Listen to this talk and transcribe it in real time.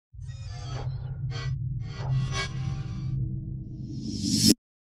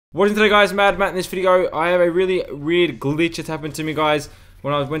What is today, guys? Mad Matt. In this video, I have a really weird glitch that's happened to me, guys,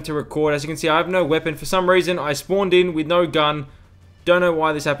 when I went to record. As you can see, I have no weapon. For some reason, I spawned in with no gun. Don't know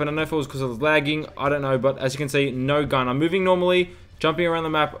why this happened. I don't know if it was because I was lagging. I don't know, but as you can see, no gun. I'm moving normally, jumping around the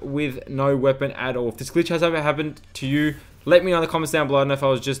map with no weapon at all. If this glitch has ever happened to you, let me know in the comments down below. I don't know if I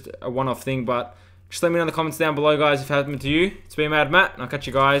was just a one-off thing, but just let me know in the comments down below, guys, if it happened to you. It's been Mad Matt, and I'll catch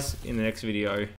you guys in the next video.